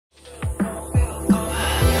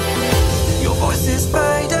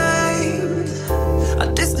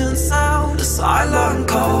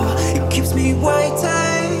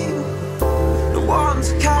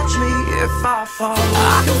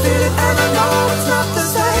I can feel it and I know it's not the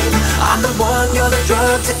same. I'm the one, you're the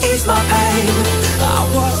drug to ease my pain. I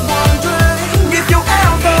was